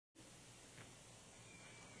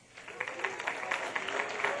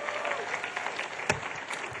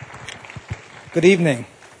Good evening.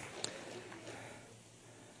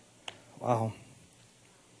 Wow.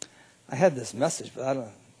 I had this message, but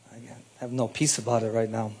I have no peace about it right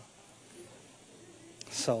now.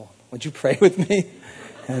 So, would you pray with me?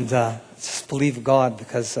 And just believe God,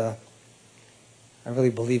 because I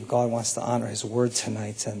really believe God wants to honor His word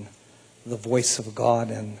tonight and the voice of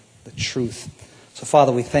God and the truth. So,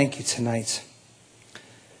 Father, we thank you tonight.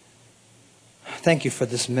 Thank you for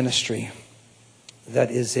this ministry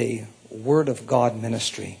that is a Word of God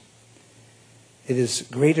ministry. It is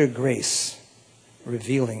greater grace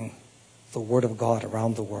revealing the Word of God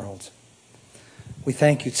around the world. We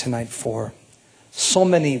thank you tonight for so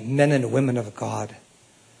many men and women of God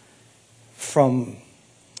from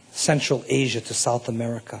Central Asia to South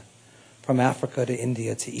America, from Africa to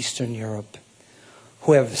India to Eastern Europe,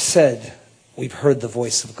 who have said, we've heard the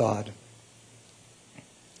voice of God.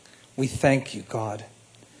 We thank you, God.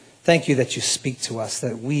 Thank you that you speak to us,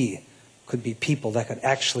 that we could be people that could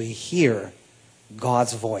actually hear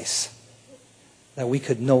God's voice, that we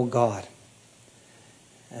could know God.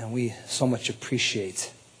 And we so much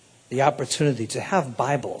appreciate the opportunity to have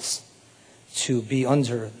Bibles, to be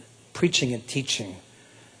under preaching and teaching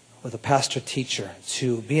with a pastor teacher,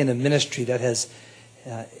 to be in a ministry that has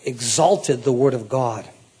exalted the Word of God,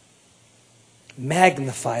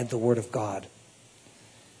 magnified the Word of God.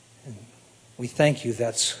 And we thank you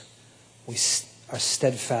that we are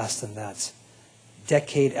steadfast in that,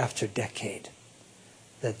 decade after decade,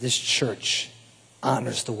 that this church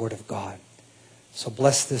honors the Word of God. So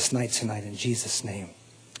bless this night tonight in Jesus' name.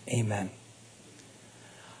 Amen.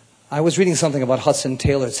 I was reading something about Hudson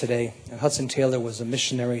Taylor today. And Hudson Taylor was a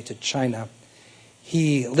missionary to China.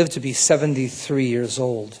 He lived to be 73 years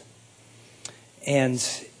old. And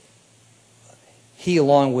he,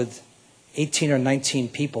 along with 18 or 19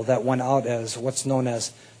 people that went out as what's known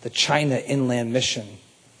as the China Inland Mission,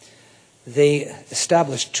 they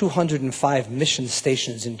established 205 mission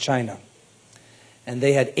stations in China. And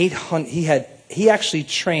they had 800, he actually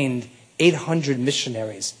trained 800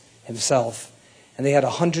 missionaries himself. And they had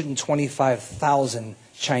 125,000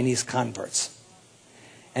 Chinese converts.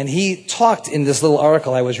 And he talked in this little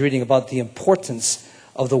article I was reading about the importance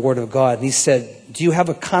of the Word of God. And he said, do you have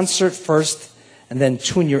a concert first and then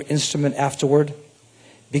tune your instrument afterward?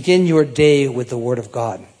 Begin your day with the Word of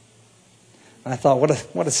God. And I thought,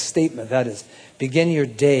 what a statement that is. Begin your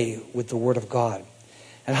day with the Word of God.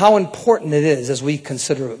 And how important it is as we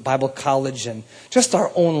consider Bible college and just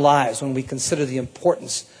our own lives when we consider the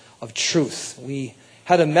importance of truth. We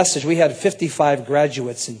had a message. We had 55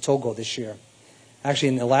 graduates in Togo this year. Actually,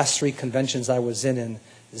 in the last 3 conventions I was in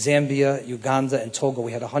Zambia, Uganda, and Togo,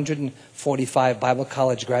 we had 145 Bible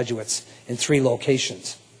college graduates in 3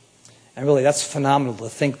 locations. And really, that's phenomenal to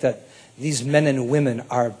think that these men and women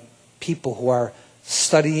are people who are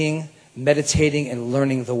studying, meditating, and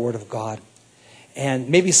learning the Word of God. And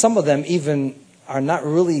maybe some of them even are not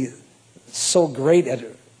really so great at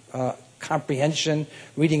comprehension,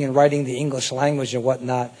 reading and writing the English language and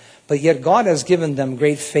whatnot, but yet God has given them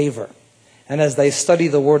great favor. And as they study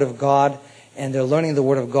the Word of God and they're learning the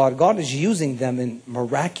Word of God, God is using them in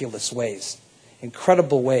miraculous ways,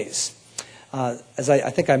 incredible ways. As I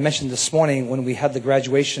think I mentioned this morning when we had the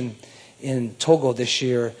graduation in Togo this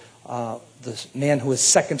year, the man who was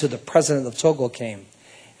second to the president of Togo came.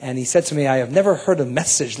 And he said to me, I have never heard a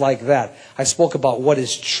message like that. I spoke about what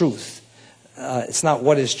is truth. It's not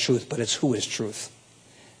what is truth, but it's who is truth.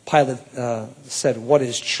 Pilate said, what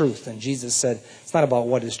is truth? And Jesus said, it's not about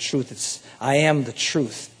what is truth. It's I am the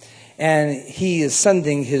truth. And he is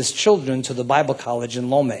sending his children to the Bible college in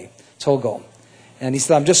Lomé, Togo. And he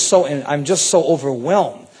said, I'm just so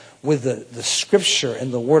overwhelmed with the scripture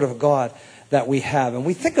and the Word of God that we have. And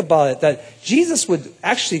we think about it, that Jesus would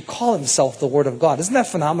actually call himself the Word of God. Isn't that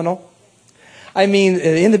phenomenal? I mean,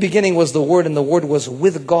 in the beginning was the Word, and the Word was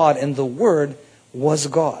with God, and the Word was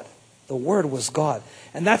God. The Word was God.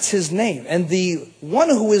 And that's His name. And the one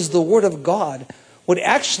who is the Word of God would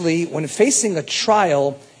actually, when facing a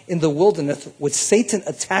trial in the wilderness with Satan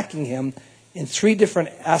attacking him in 3 different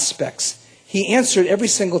aspects, he answered every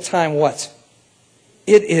single time what?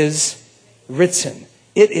 It is written.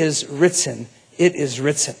 It is written. It is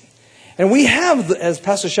written. And we have, as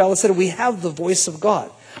Pastor Schaller said, we have the voice of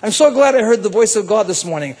God. I'm so glad I heard the voice of God this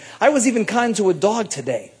morning. I was even kind to a dog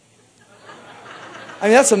today. I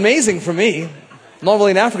mean, that's amazing for me.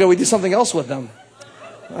 Normally in Africa, we do something else with them.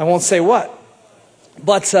 I won't say what.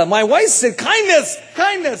 But my wife said, kindness,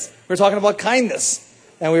 kindness. We were talking about kindness.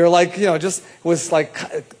 And we were like, it was like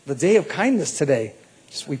the day of kindness today.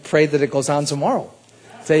 We prayed that it goes on tomorrow.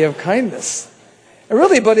 Day of kindness. And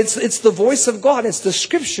really, but it's the voice of God. It's the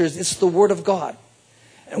scriptures. It's the Word of God.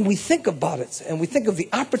 And we think about it, and we think of the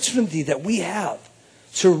opportunity that we have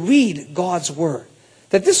to read God's word.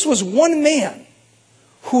 That this was one man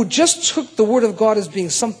who just took the word of God as being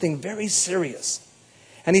something very serious.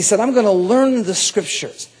 And he said, I'm going to learn the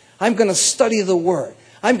scriptures. I'm going to study the word.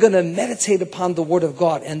 I'm going to meditate upon the word of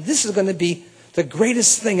God. And this is going to be the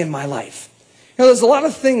greatest thing in my life. You know, there's a lot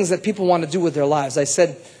of things that people want to do with their lives. I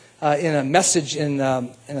said in a message in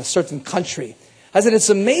a certain country, I said, it's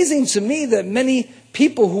amazing to me that many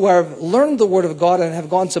people who have learned the word of God and have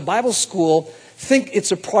gone to Bible school think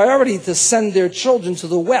it's a priority to send their children to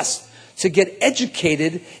the West to get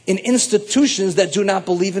educated in institutions that do not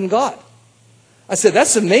believe in God. I said,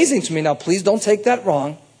 that's amazing to me. Now, please don't take that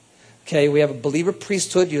wrong. Okay, we have a believer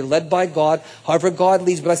priesthood. You're led by God, however God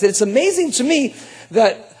leads. But I said, it's amazing to me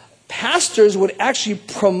that pastors would actually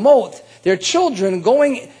promote their children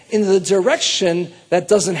going in the direction that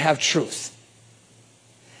doesn't have truth.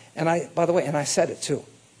 And by the way, I said it too.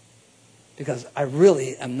 Because I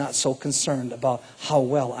really am not so concerned about how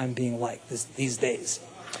well I'm being liked these days.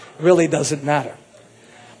 It really doesn't matter.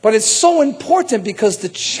 But it's so important because to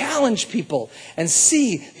challenge people and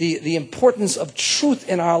see the importance of truth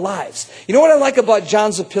in our lives. You know what I like about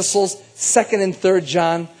John's epistles, 2nd and 3rd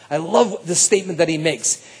John? I love the statement that he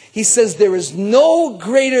makes. He says, there is no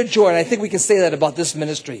greater joy, and I think we can say that about this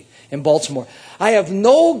ministry in Baltimore. I have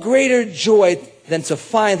no greater joy than to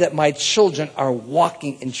find that my children are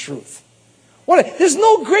walking in truth. There's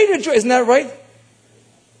no greater joy. Isn't that right?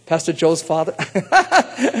 Pastor Joe's father.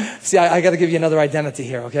 See, I got to give you another identity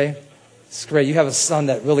here, okay? It's great. You have a son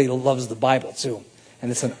that really loves the Bible, too.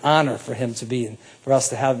 And it's an honor for him to be, and for us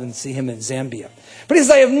to have and see him in Zambia. But he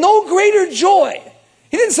says, I have no greater joy.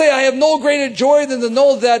 He didn't say, I have no greater joy than to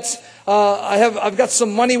know that I've got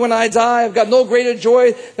some money when I die. I've got no greater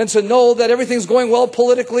joy than to know that everything's going well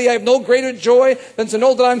politically. I have no greater joy than to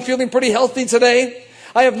know that I'm feeling pretty healthy today.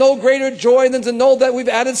 I have no greater joy than to know that we've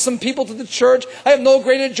added some people to the church. I have no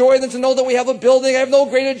greater joy than to know that we have a building. I have no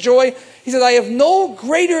greater joy. He said, I have no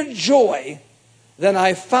greater joy than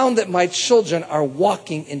I found that my children are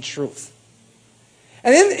walking in truth.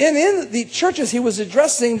 And in the churches he was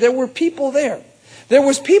addressing, there were people there. There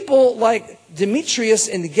was people like Demetrius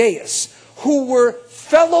and Gaius who were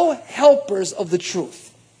fellow helpers of the truth.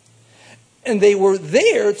 And they were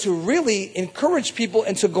there to really encourage people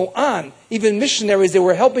and to go on. Even missionaries, they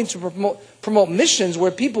were helping to promote missions where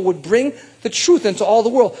people would bring the truth into all the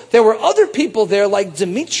world. There were other people there like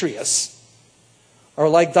Demetrius or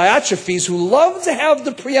like Diotrephes who loved to have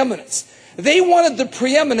the preeminence. They wanted the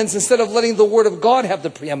preeminence instead of letting the Word of God have the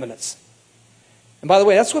preeminence. And by the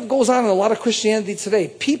way, that's what goes on in a lot of Christianity today.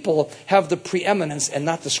 People have the preeminence and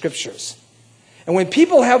not the Scriptures. And when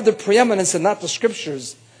people have the preeminence and not the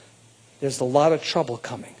Scriptures, there's a lot of trouble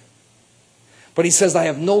coming. But he says, I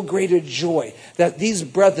have no greater joy that these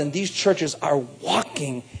brethren, these churches are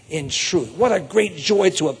walking in truth. What a great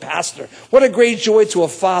joy to a pastor. What a great joy to a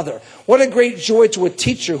father. What a great joy to a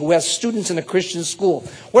teacher who has students in a Christian school.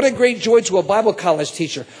 What a great joy to a Bible college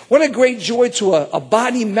teacher. What a great joy to a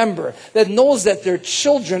body member that knows that their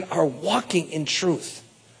children are walking in truth.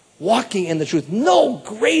 Walking in the truth. No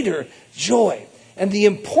greater joy. And the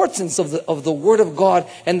importance of the Word of God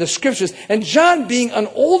and the Scriptures. And John being an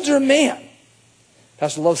older man.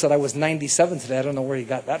 Pastor Love said I was 97 today. I don't know where he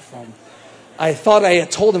got that from. I thought I had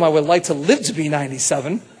told him I would like to live to be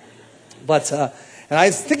 97. But, and I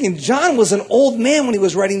was thinking John was an old man when he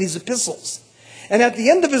was writing these epistles. And at the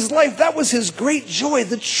end of his life, that was his great joy,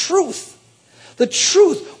 the truth. The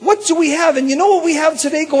truth. What do we have? And you know what we have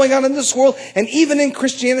today going on in this world? And even in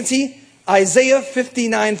Christianity? Isaiah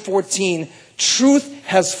 59:14. Truth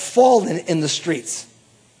has fallen in the streets.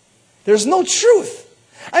 There's no truth.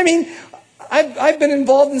 I mean, I've been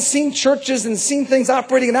involved in seeing churches and seeing things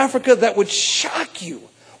operating in Africa that would shock you.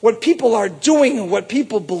 What people are doing and what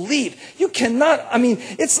people believe. You cannot, I mean,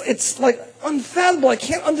 it's like unfathomable. I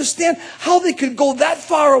can't understand how they could go that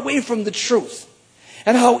far away from the truth.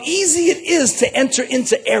 And how easy it is to enter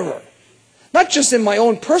into error. Not just in my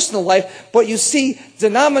own personal life, but you see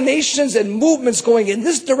denominations and movements going in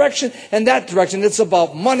this direction and that direction. It's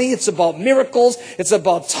about money. It's about miracles. It's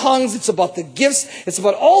about tongues. It's about the gifts. It's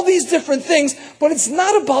about all these different things, but it's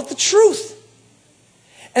not about the truth.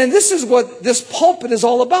 And this is what this pulpit is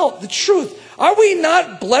all about, the truth. Are we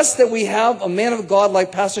not blessed that we have a man of God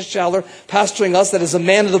like Pastor Schaller pastoring us that is a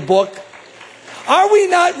man of the book? Are we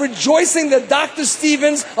not rejoicing that Dr.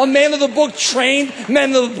 Stevens, a man of the book, trained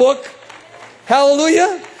man of the book?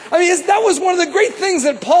 Hallelujah. I mean, that was one of the great things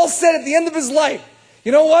that Paul said at the end of his life.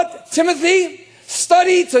 You know what? Timothy,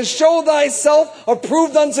 study to show thyself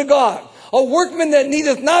approved unto God. A workman that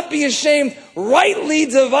needeth not be ashamed, rightly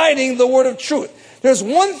dividing the word of truth. there's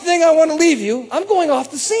one thing I want to leave you. I'm going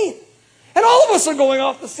off the scene. And all of us are going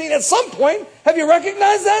off the scene at some point. Have you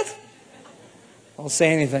recognized that? Don't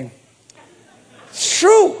say anything. It's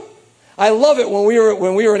true. I love it when we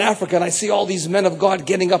were in Africa and I see all these men of God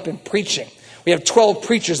getting up and preaching. We have 12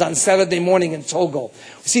 preachers on Saturday morning in Togo.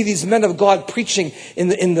 We see these men of God preaching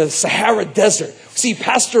in the Sahara Desert. We see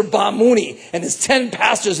Pastor Bamuni and his 10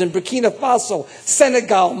 pastors in Burkina Faso,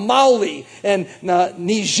 Senegal, Mali, and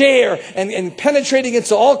Niger, and penetrating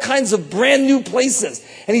into all kinds of brand new places.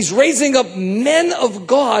 And he's raising up men of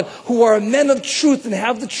God who are men of truth and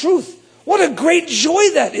have the truth. What a great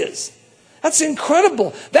joy that is. That's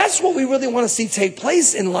incredible. That's what we really want to see take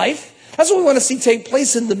place in life. That's what we want to see take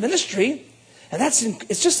place in the ministry. And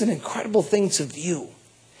it's just an incredible thing to view.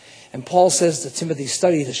 And Paul says to Timothy,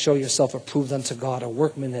 study to show yourself approved unto God, a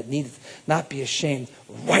workman that needeth not be ashamed,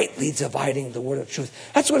 rightly dividing the word of truth.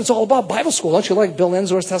 That's what it's all about. Bible school. Don't you like Bill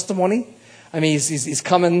Enzor's testimony? I mean, he's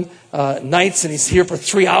coming nights and he's here for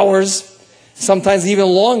 3 hours, sometimes even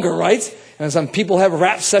longer, right? And some people have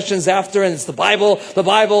rap sessions after, and it's the Bible, the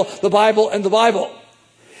Bible, the Bible, and the Bible.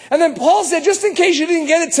 And then Paul said, just in case you didn't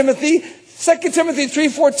get it, Timothy, 2 Timothy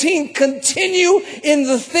 3:14, continue in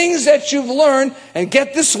the things that you've learned, and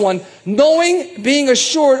get this one, knowing, being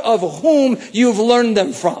assured of whom you've learned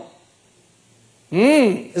them from.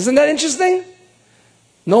 Isn't that interesting?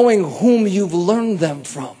 Knowing whom you've learned them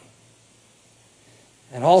from.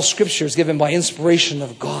 And all Scripture is given by inspiration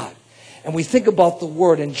of God. And we think about the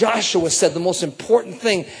word, and Joshua said the most important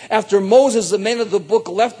thing, after Moses, the man of the book,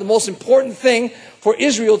 left, the most important thing for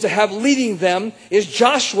Israel to have leading them is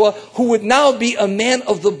Joshua, who would now be a man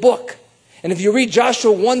of the book. And if you read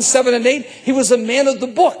Joshua 1, 7, and 8, he was a man of the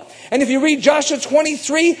book. And if you read Joshua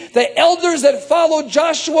 23, the elders that followed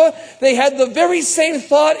Joshua, they had the very same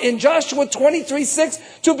thought in Joshua 23, 6,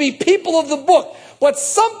 to be people of the book. But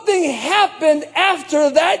something happened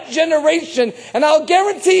after that generation, and I'll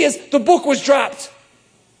guarantee is the book was dropped.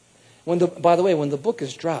 By the way, when the book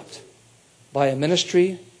is dropped by a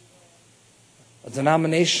ministry, a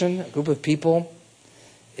denomination, a group of people,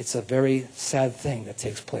 it's a very sad thing that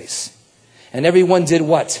takes place. And everyone did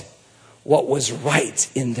what? What was right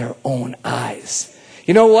in their own eyes.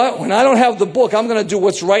 You know what? When I don't have the book, I'm going to do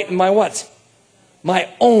what's right in my what? My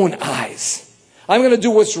own eyes. I'm going to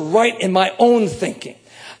do what's right in my own thinking.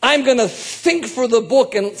 I'm going to think for the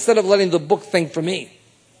book instead of letting the book think for me.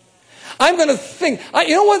 I'm going to think.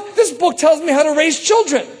 You know what? This book tells me how to raise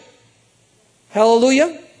children.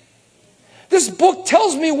 Hallelujah. This book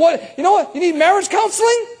tells me what. You know what? You need marriage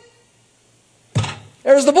counseling?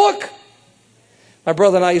 There's the book. My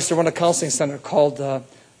brother and I used to run a counseling center called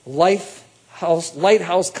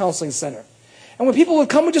Lighthouse Counseling Center. And when people would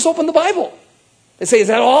come, we'd just open the Bible. They'd say, is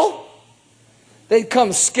that all? They'd come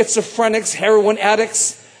schizophrenics, heroin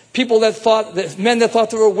addicts, men that thought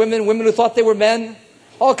they were women who thought they were men,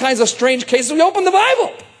 all kinds of strange cases. We opened the Bible.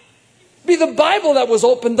 It'd be the Bible that was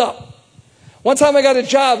opened up. One time I got a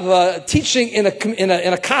job teaching in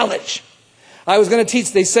a college. I was going to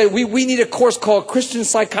teach. They said, we need a course called Christian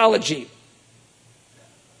Psychology.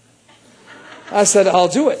 I said, I'll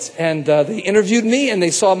do it. And they interviewed me, and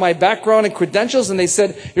they saw my background and credentials, and they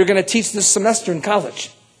said, you're going to teach this semester in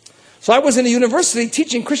college. So I was in a university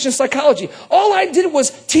teaching Christian psychology. All I did was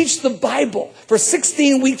teach the Bible for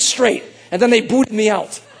 16 weeks straight, and then they booted me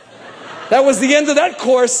out. That was the end of that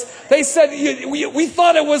course. They said, we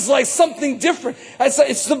thought it was like something different. I said,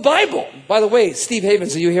 it's the Bible. By the way, Steve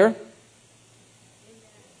Havens, are you here?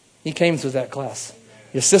 He came through that class.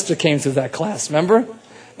 Your sister came through that class, remember?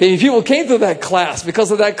 Baby, people came through that class because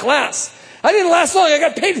of that class. I didn't last long. I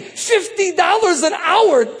got paid $50 an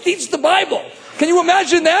hour to teach the Bible. Can you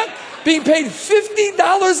imagine that? Being paid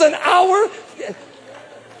 $50 an hour?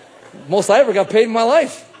 Most I ever got paid in my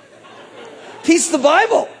life. Teach the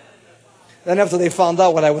Bible. Then after they found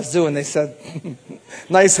out what I was doing, they said,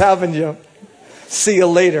 nice having you. See you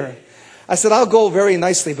later. I said, I'll go very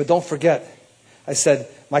nicely, but don't forget. I said,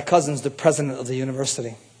 my cousin's the president of the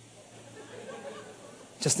university.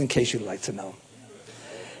 Just in case you'd like to know.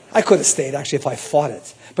 I could have stayed, actually, if I fought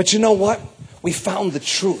it. But you know what? We found the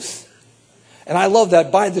truth. And I love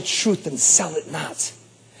that. Buy the truth and sell it not.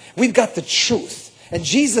 We've got the truth. And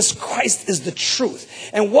Jesus Christ is the truth.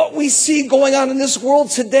 And what we see going on in this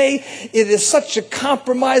world today, it is such a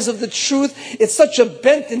compromise of the truth. It's such a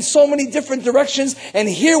bent in so many different directions. And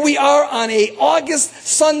here we are on a August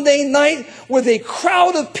Sunday night with a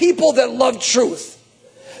crowd of people that love truth.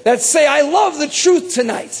 That say, I love the truth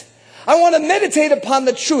tonight. I want to meditate upon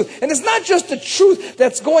the truth. And it's not just the truth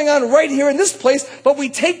that's going on right here in this place, but we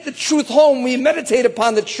take the truth home. We meditate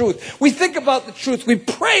upon the truth. We think about the truth. We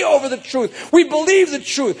pray over the truth. We believe the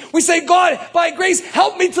truth. We say, God, by grace,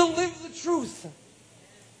 help me to live the truth.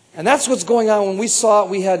 And that's what's going on. When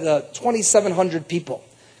we had 2,700 people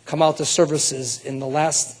come out to services in the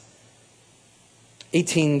last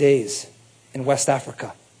 18 days in West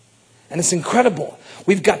Africa. And it's incredible.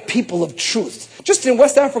 We've got people of truth. Just in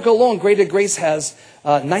West Africa alone, Greater Grace has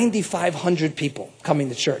 9,500 people coming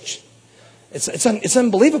to church. It's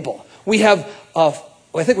unbelievable. We have,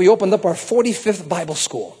 I think we opened up our 45th Bible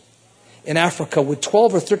school in Africa with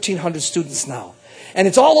 1,200 or 1,300 students now. And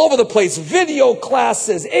it's all over the place. Video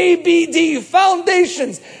classes, ABD,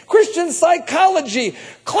 foundations, Christian psychology,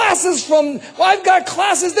 classes I've got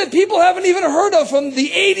classes that people haven't even heard of from the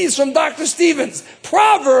 80s from Dr. Stevens.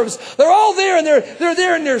 Proverbs, they're all there, and they're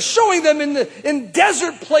there, and they're showing them in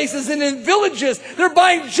desert places and in villages. They're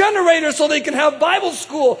buying generators so they can have Bible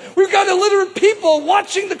school. We've got illiterate people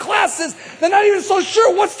watching the classes. They're not even so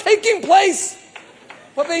sure what's taking place.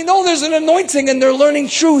 But they know there's an anointing, and they're learning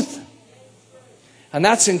truth. And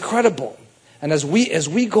that's incredible. And as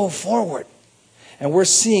we go forward, and we're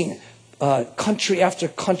seeing country after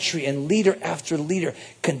country and leader after leader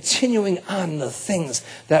continuing on the things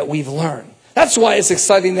that we've learned. That's why it's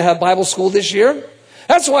exciting to have Bible school this year.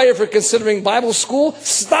 That's why if you're considering Bible school,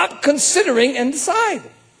 stop considering and decide.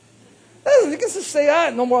 You can just say,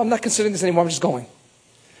 no more, I'm not considering this anymore, I'm just going.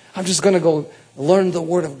 I'm just going to go learn the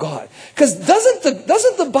Word of God. Because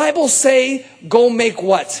doesn't the Bible say, go make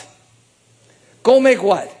what? Go make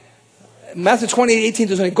what? Matthew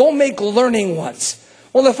 28:18-20. Go make learning ones.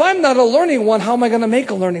 Well, if I'm not a learning one, how am I going to make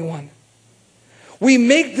a learning one? We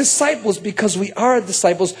make disciples because we are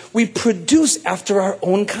disciples. We produce after our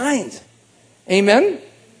own kind. Amen?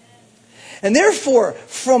 And therefore,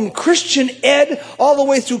 from Christian ed, all the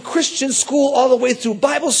way through Christian school, all the way through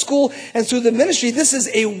Bible school, and through the ministry, this is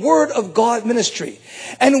a Word of God ministry.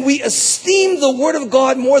 And we esteem the Word of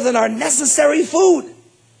God more than our necessary food.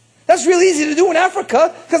 That's really easy to do in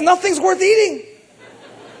Africa because nothing's worth eating.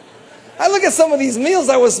 I look at some of these meals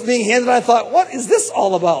I was being handed and I thought, what is this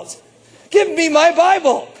all about? Give me my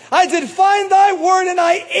Bible. I did find thy word and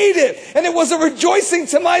I ate it. And it was a rejoicing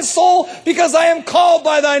to my soul because I am called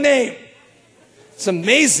by thy name. It's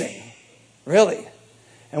amazing. Really.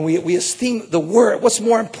 And we esteem the word. What's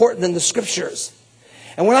more important than the scriptures?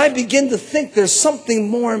 And when I begin to think there's something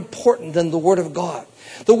more important than the Word of God.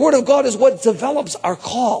 The Word of God is what develops our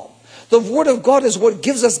call. The Word of God is what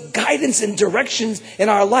gives us guidance and directions in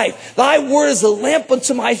our life. Thy Word is a lamp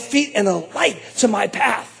unto my feet and a light to my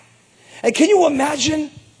path. And can you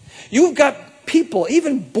imagine? You've got people,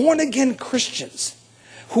 even born-again Christians,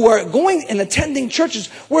 who are going and attending churches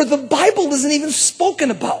where the Bible isn't even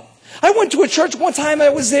spoken about. I went to a church one time I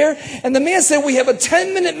was there, and the man said, we have a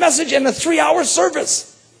 10-minute message and a 3-hour service.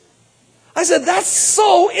 I said, that's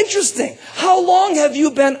so interesting. How long have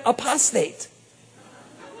you been apostate?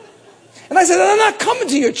 And I said, I'm not coming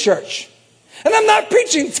to your church. And I'm not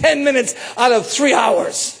preaching 10 minutes out of 3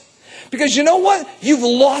 hours. Because you know what? You've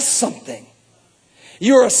lost something.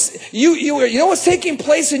 You know what's taking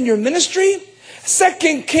place in your ministry?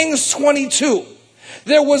 2 Kings 22.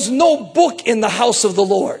 There was no book in the house of the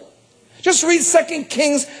Lord. Just read 2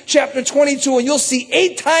 Kings chapter 22 and you'll see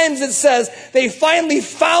 8 times it says they finally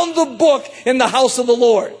found the book in the house of the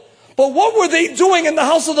Lord. But what were they doing in the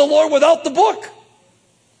house of the Lord without the book?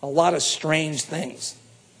 A lot of strange things.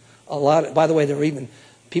 By the way, there were even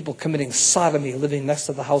people committing sodomy living next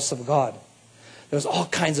to the house of God. There's all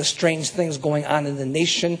kinds of strange things going on in the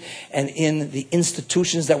nation and in the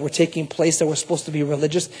institutions that were taking place that were supposed to be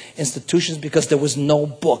religious institutions because there was no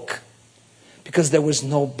book. Because there was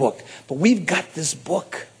no book. But we've got this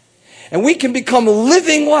book. And we can become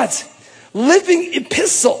living what? Living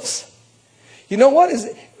epistles. You know what?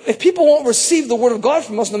 If people won't receive the Word of God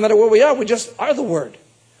from us, no matter where we are, we just are the Word.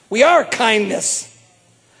 We are kindness.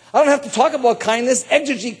 I don't have to talk about kindness,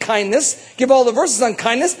 exegete kindness, give all the verses on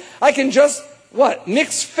kindness. I can just, what?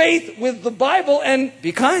 Mix faith with the Bible and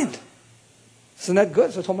be kind. Isn't that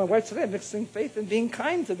good? So I told my wife today, I'm mixing faith and being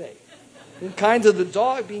kind today. Being kind to the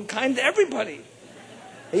dog, being kind to everybody.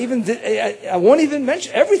 I won't even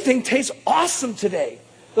mention, everything tastes awesome today.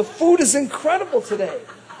 The food is incredible today.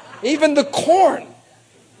 Even the corn.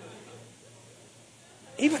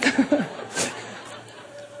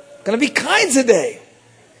 Going to be kind today.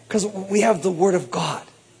 Because we have the Word of God.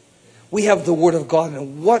 We have the Word of God.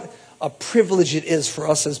 And what a privilege it is for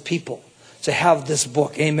us as people to have this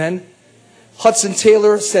book. Amen. Hudson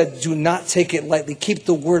Taylor said, do not take it lightly. Keep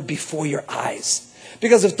the Word before your eyes.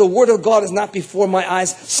 Because if the Word of God is not before my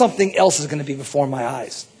eyes, something else is going to be before my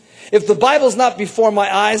eyes. If the Bible's not before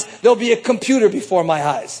my eyes, there'll be a computer before my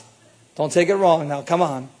eyes. Don't take it wrong now. Come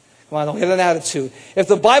on. Come on, don't get an attitude. If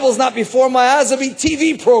the Bible's not before my eyes, there'll be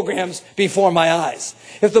TV programs before my eyes.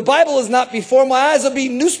 If the Bible is not before my eyes, there'll be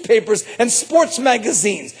newspapers and sports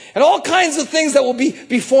magazines and all kinds of things that will be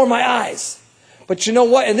before my eyes. But you know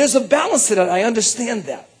what? And there's a balance to that. I understand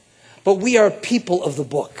that. But we are people of the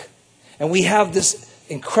book. And we have this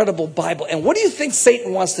incredible Bible. And what do you think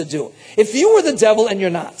Satan wants to do? If you were the devil and you're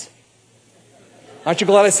not. Aren't you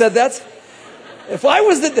glad I said that? If I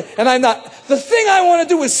was and I'm not, the thing I want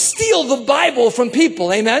to do is steal the Bible from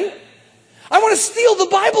people. Amen? I want to steal the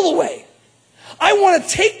Bible away. I want to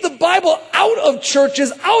take the Bible out of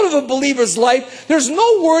churches, out of a believer's life. There's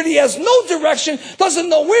no word. He has no direction, doesn't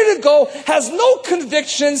know where to go, has no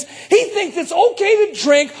convictions. He thinks it's okay to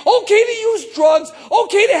drink, okay to use drugs,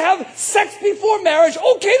 okay to have sex before marriage,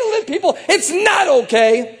 okay to live people. It's not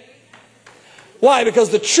okay. Why? Because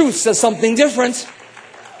the truth says something different.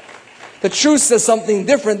 The truth says something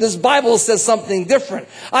different. This Bible says something different.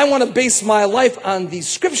 I want to base my life on the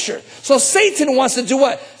Scripture. So Satan wants to do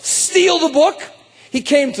what? Steal the book. He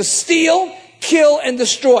came to steal, kill, and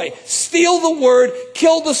destroy. Steal the Word,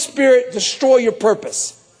 kill the Spirit, destroy your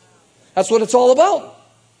purpose. That's what it's all about.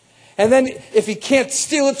 And then if he can't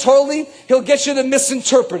steal it totally, he'll get you to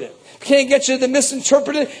misinterpret it. If he can't get you to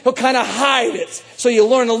misinterpret it, he'll kind of hide it. So you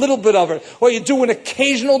learn a little bit of it. Or you do an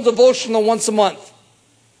occasional devotional once a month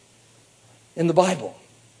in the Bible.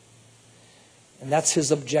 And that's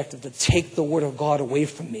his objective, to take the Word of God away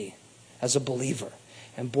from me as a believer.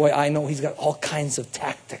 And boy, I know he's got all kinds of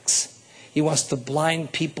tactics. He wants to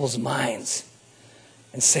blind people's minds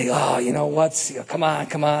and say, oh, you know what? Come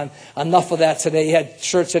on. Enough of that today. You had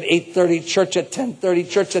church at 8:30, church at 10:30,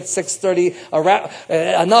 church at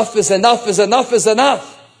 6:30. Enough is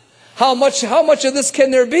enough. How much of this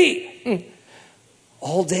can there be?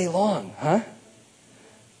 All day long, huh?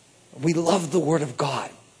 We love the Word of God.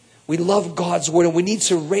 We love God's Word, and we need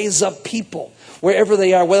to raise up people wherever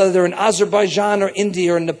they are, whether they're in Azerbaijan or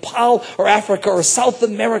India or Nepal or Africa or South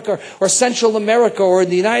America or Central America or in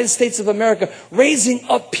the United States of America, raising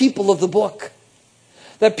up people of the book.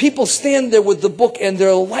 That people stand there with the book and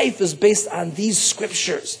their life is based on these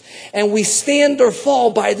Scriptures. And we stand or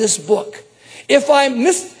fall by this book. If I'm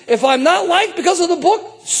not liked because of the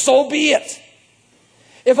book, so be it.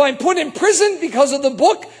 If I'm put in prison because of the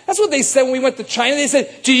book, that's what they said when we went to China. They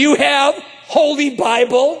said, do you have Holy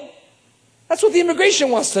Bible? That's what the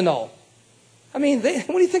immigration wants to know. I mean, what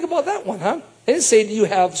do you think about that one, huh? They didn't say, do you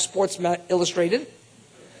have Sports Illustrated?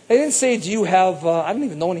 They didn't say, do you have, I don't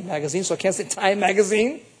even know any magazines, so I can't say Time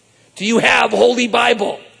Magazine. Do you have Holy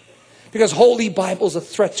Bible? Because Holy Bible is a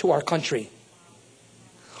threat to our country.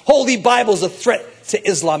 Holy Bible is a threat to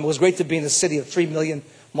Islam. It was great to be in a city of 3 million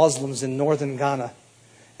Muslims in northern Ghana.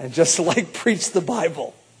 And just like preach the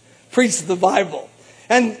Bible. Preach the Bible.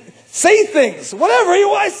 And say things. Whatever you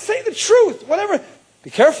want. Say the truth. Whatever. Be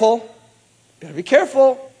careful. You better be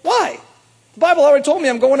careful. Why? The Bible already told me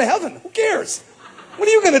I'm going to heaven. Who cares? What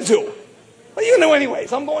are you going to do? What are you going to do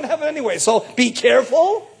anyways? I'm going to heaven anyway. So be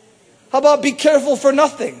careful. How about be careful for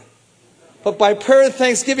nothing? But by prayer and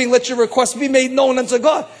thanksgiving, let your requests be made known unto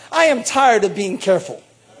God. I am tired of being careful.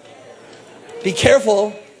 Be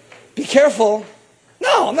careful. Be careful.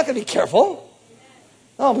 No, I'm not going to be careful.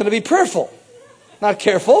 No, I'm going to be prayerful, not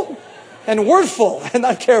careful, and wordful, and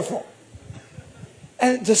not careful.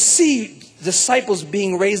 And to see disciples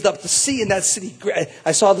being raised up, to see in that city,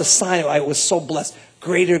 I saw the sign, I was so blessed,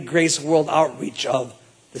 Greater Grace World Outreach of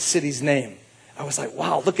the city's name. I was like,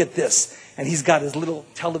 wow, look at this. And he's got his little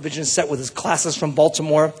television set with his classes from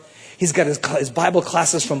Baltimore. He's got his Bible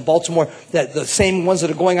classes from Baltimore, that the same ones that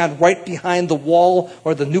are going on right behind the wall,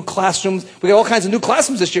 or the new classrooms. We got all kinds of new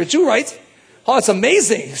classrooms this year too, right? Oh, it's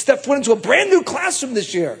amazing. He stepped foot into a brand new classroom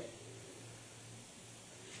this year.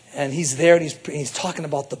 And he's there and he's talking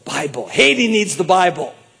about the Bible. Haiti needs the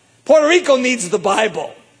Bible. Puerto Rico needs the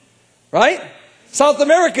Bible. Right? South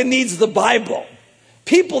America needs the Bible.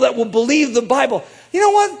 People that will believe the Bible. You know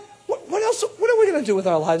what? What else? What are we going to do with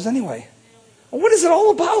our lives anyway? What is it all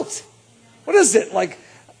about? What is it? Like,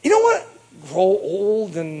 you know what? Grow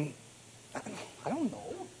old and, I don't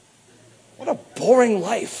know. What a boring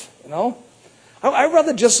life, you know? I'd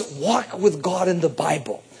rather just walk with God in the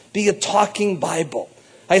Bible. Be a talking Bible.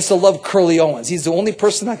 I used to love Curly Owens. He's the only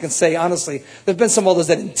person I can say, honestly. There have been some others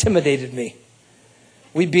that intimidated me.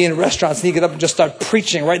 We'd be in restaurants and he'd get up and just start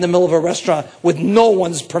preaching right in the middle of a restaurant with no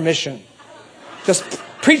one's permission. Just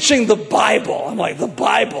preaching the Bible. I'm like, the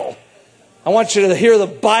Bible? I want you to hear the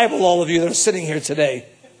Bible, all of you that are sitting here today.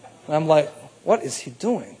 And I'm like, what is he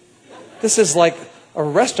doing? This is like a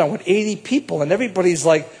restaurant with 80 people, and everybody's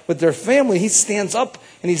like with their family. He stands up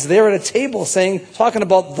and he's there at a table talking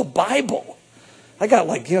about the Bible. I got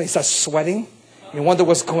like, he starts sweating. You wonder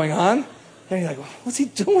what's going on. And you're like, what's he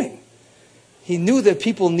doing? He knew that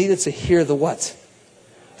people needed to hear the what?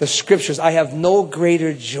 The scriptures. I have no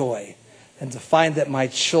greater joy than to find that my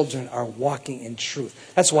children are walking in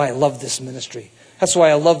truth. That's why I love this ministry. That's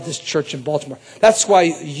why I love this church in Baltimore. That's why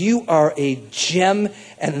you are a gem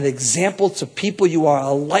and an example to people. You are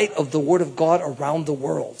a light of the Word of God around the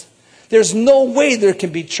world. There's no way there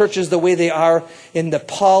can be churches the way they are in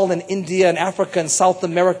Nepal and India and Africa and South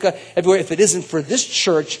America, everywhere, if it isn't for this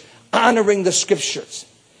church honoring the scriptures.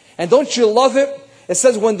 And don't you love it? It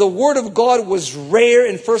says when the Word of God was rare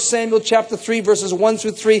in 1 Samuel chapter 3, verses 1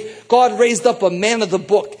 through 3, God raised up a man of the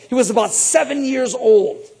book. He was about 7 years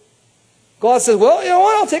old. God says, well, you know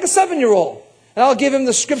what? I'll take a 7-year-old and I'll give him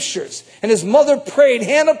the scriptures. And his mother prayed,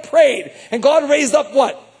 Hannah prayed. And God raised up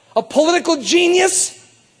what? A political genius?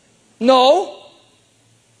 No.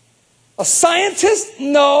 A scientist?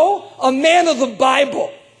 No. A man of the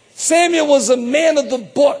Bible. Samuel was a man of the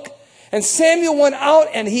book. And Samuel went out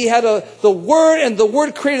and he had the word, and the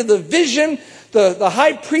word created the vision. The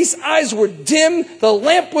high priest's eyes were dim. The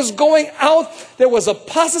lamp was going out. There was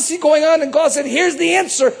apostasy going on. And God said, here's the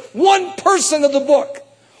answer. One person of the book.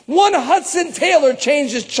 One Hudson Taylor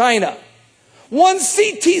changes China. One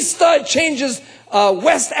C.T. Studd changes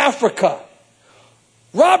West Africa.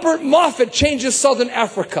 Robert Moffat changes Southern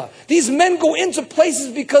Africa. These men go into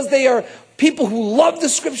places because they are people who love the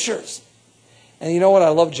scriptures. And you know what? I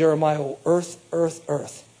love Jeremiah. Oh, earth, earth,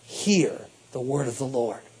 earth. Hear the word of the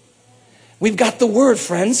Lord. We've got the word,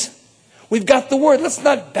 friends. We've got the word. Let's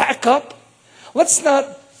not back up. Let's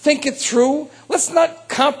not think it through. Let's not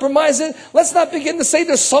compromise it. Let's not begin to say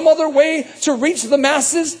there's some other way to reach the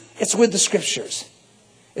masses. It's with the scriptures.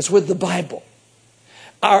 It's with the Bible.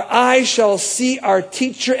 Our eyes shall see our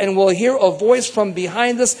teacher, and will hear a voice from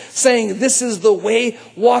behind us saying, this is the way,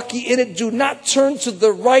 walk ye in it. Do not turn to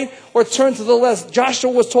the right or turn to the left.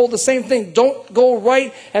 Joshua was told the same thing. Don't go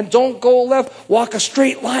right and don't go left. Walk a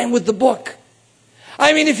straight line with the book.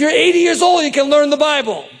 I mean, if you're 80 years old, you can learn the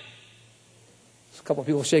Bible. There's a couple of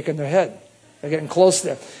people shaking their head. They're getting close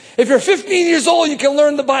there. If you're 15 years old, you can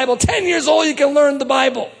learn the Bible. 10 years old, you can learn the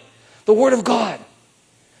Bible. The Word of God.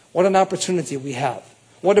 What an opportunity we have.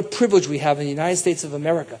 What a privilege we have in the United States of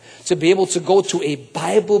America to be able to go to a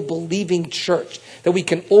Bible-believing church, that we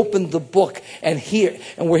can open the book and hear.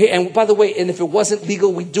 And we're here. And by the way, and if it wasn't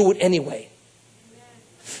legal, we'd do it anyway.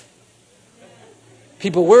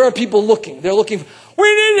 People, where are people looking? They're looking,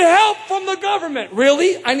 we need help from the government.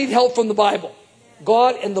 Really? I need help from the Bible.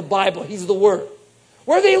 God and the Bible. He's the Word.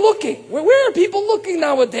 Where are they looking? Where are people looking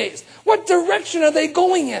nowadays? What direction are they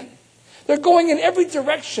going in? They're going in every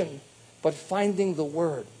direction. But finding the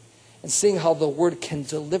Word and seeing how the Word can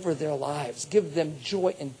deliver their lives, give them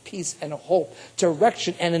joy and peace and hope,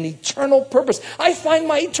 direction and an eternal purpose. I find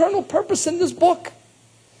my eternal purpose in this book.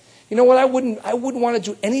 You know what? I wouldn't want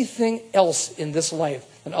to do anything else in this life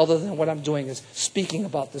than other than what I'm doing is speaking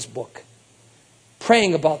about this book,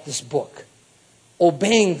 praying about this book,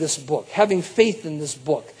 obeying this book, having faith in this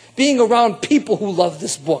book, being around people who love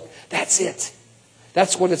this book. That's it.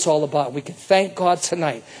 That's what it's all about. We can thank God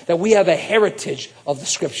tonight that we have a heritage of the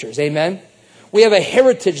scriptures. Amen? We have a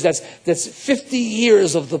heritage that's 50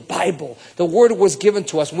 years of the Bible. The Word was given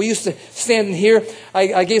to us. We used to stand in here.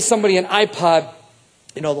 I gave somebody an iPod.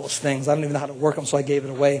 You know those things. I don't even know how to work them, so I gave it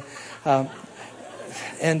away. The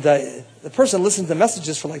person listened to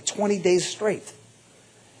messages for like 20 days straight.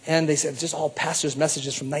 And they said, just all pastors'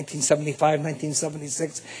 messages from 1975,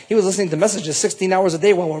 1976. He was listening to messages 16 hours a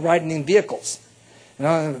day while we're riding in vehicles. You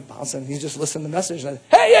know, he's just listening to the message. And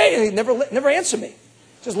hey, and he never answered me.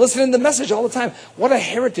 Just listening to the message all the time. What a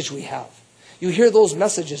heritage we have. You hear those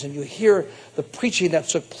messages and you hear the preaching that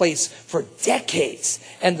took place for decades.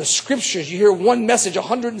 And the scriptures, you hear one message,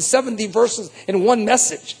 170 verses in one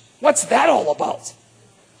message. What's that all about?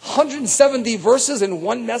 170 verses in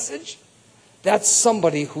one message? That's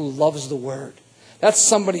somebody who loves the Word. That's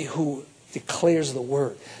somebody who declares the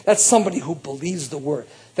Word. That's somebody who believes the Word.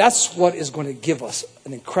 That's what is going to give us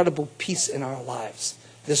an incredible peace in our lives.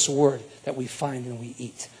 This Word that we find and we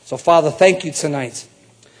eat. So Father, thank you tonight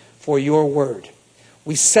for your Word.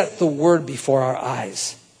 We set the Word before our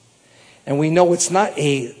eyes. And we know it's not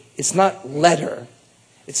letter.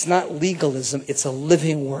 It's not legalism. It's a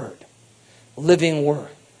living Word. Living Word.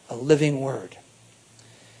 A living Word.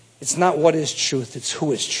 It's not what is truth. It's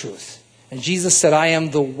who is truth. And Jesus said, I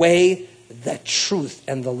am the way, the truth,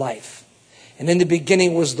 and the life. And in the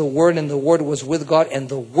beginning was the Word, and the Word was with God, and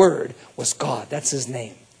the Word was God. That's his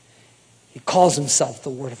name. He calls himself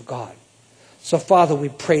the Word of God. So, Father, we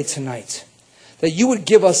pray tonight that you would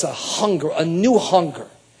give us a hunger, a new hunger,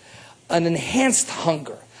 an enhanced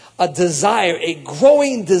hunger, a desire, a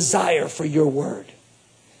growing desire for your Word,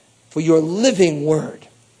 for your living Word.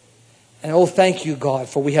 And oh, thank you, God,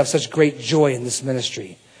 for we have such great joy in this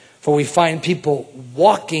ministry. For we find people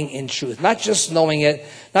walking in truth, not just knowing it,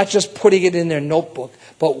 not just putting it in their notebook,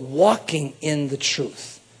 but walking in the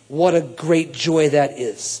truth. What a great joy that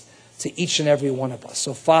is to each and every one of us.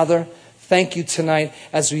 So, Father, thank you tonight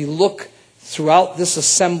as we look throughout this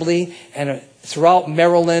assembly and throughout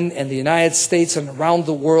Maryland and the United States and around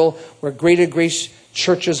the world where Greater Grace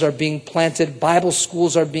churches are being planted, Bible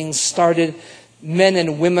schools are being started, men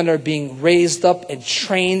and women are being raised up and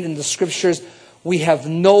trained in the scriptures. We have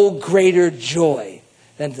no greater joy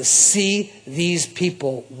than to see these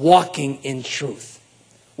people walking in truth.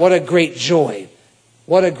 What a great joy.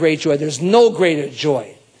 What a great joy. There's no greater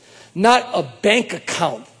joy. Not a bank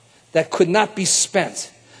account that could not be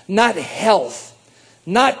spent. Not health.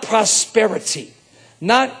 Not prosperity.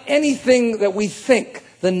 Not anything that we think,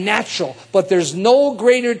 the natural. But there's no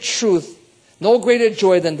greater truth, no greater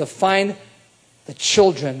joy than to find the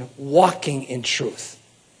children walking in truth.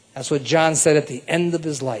 That's what John said at the end of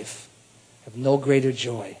his life. Have no greater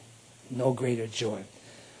joy. No greater joy.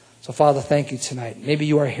 So, Father, thank you tonight. Maybe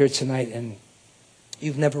you are here tonight and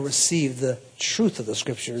you've never received the truth of the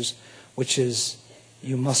scriptures, which is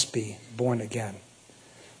you must be born again.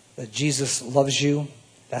 That Jesus loves you,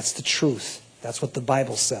 that's the truth. That's what the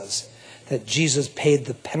Bible says. That Jesus paid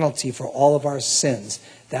the penalty for all of our sins.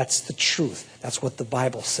 That's the truth. That's what the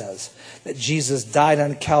Bible says. That Jesus died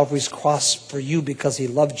on Calvary's cross for you because he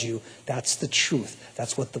loved you. That's the truth.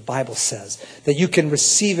 That's what the Bible says. That you can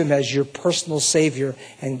receive him as your personal Savior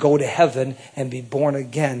and go to heaven and be born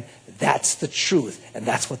again. That's the truth. And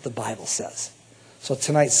that's what the Bible says. So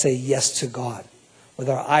tonight say yes to God. With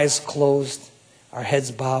our eyes closed, our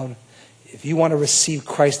heads bowed. If you want to receive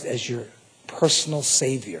Christ as your personal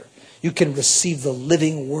Savior, you can receive the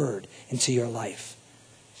living Word into your life.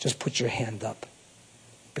 Just put your hand up,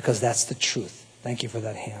 because that's the truth. Thank you for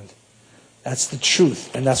that hand. That's the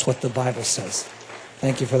truth, and that's what the Bible says.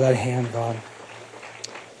 Thank you for that hand, God.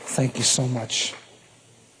 Thank you so much.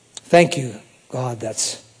 Thank you, God,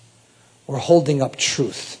 that we're holding up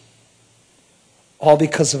truth. All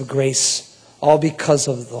because of grace, all because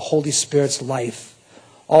of the Holy Spirit's life,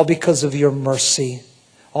 all because of your mercy,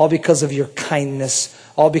 all because of your kindness,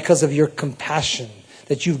 all because of your compassion,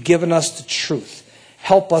 that you've given us the truth.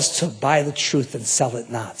 Help us to buy the truth and sell it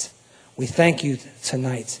not. We thank you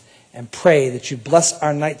tonight and pray that you bless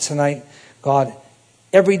our night tonight. God,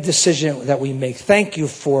 every decision that we make, thank you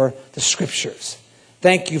for the scriptures.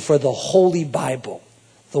 Thank you for the Holy Bible,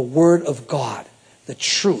 the Word of God, the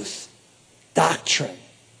truth, doctrine.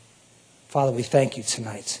 Father, we thank you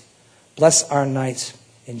tonight. Bless our night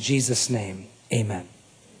in Jesus' name. Amen.